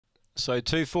So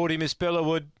 240 Miss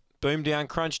Bellawood. Boom Down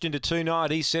crunched into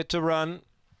 290. Set to run.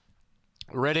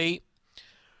 Ready.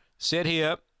 Set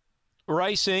here.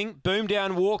 Racing. Boom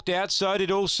Down walked out. So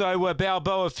did also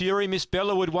Balboa Fury. Miss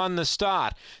Bellawood won the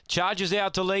start. Charges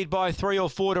out to lead by 3 or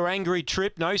 4 to Angry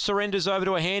Trip. No surrenders over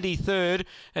to a handy third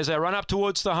as they run up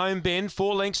towards the home bend.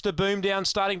 4 lengths to Boom Down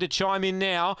starting to chime in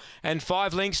now. And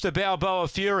 5 lengths to Balboa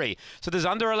Fury. So there's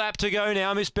under a lap to go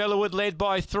now. Miss Bellawood led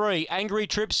by 3. Angry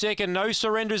Trip second. No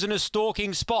surrenders in a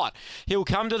stalking spot. He'll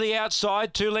come to the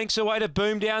outside. 2 lengths away to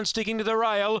Boom Down sticking to the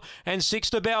rail. And 6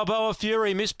 to Balboa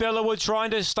Fury. Miss Bellawood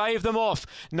trying to stave them off.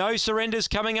 No surrenders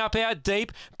coming up out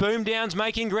deep. Boom Down's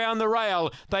making ground the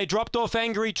rail. They dropped off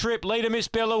Angry Trip. Leader Miss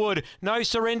Bellawood. No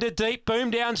surrender deep.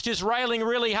 Boom Down's just railing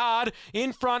really hard.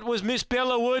 In front was Miss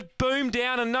Bellawood. Boom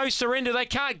Down and No Surrender. They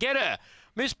can't get her.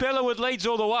 Miss Bellawood leads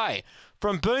all the way.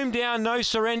 From Boom Down, No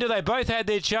Surrender, they both had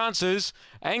their chances.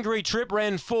 Angry Trip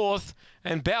ran 4th.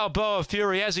 And Balboa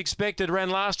Fury, as expected, ran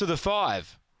last of the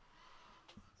 5.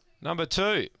 Number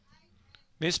 2,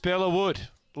 Miss Bellawood.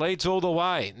 Leads all the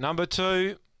way. Number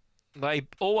 2, they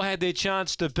all had their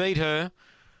chance to beat her.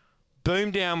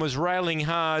 Boom Down was railing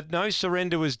hard. No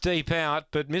Surrender was deep out,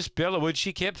 but Miss Bellawood,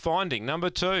 she kept finding. Number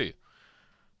 2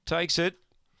 takes it.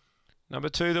 Number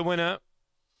 2, the winner.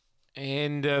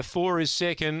 And 4 is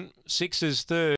second. 6 is third.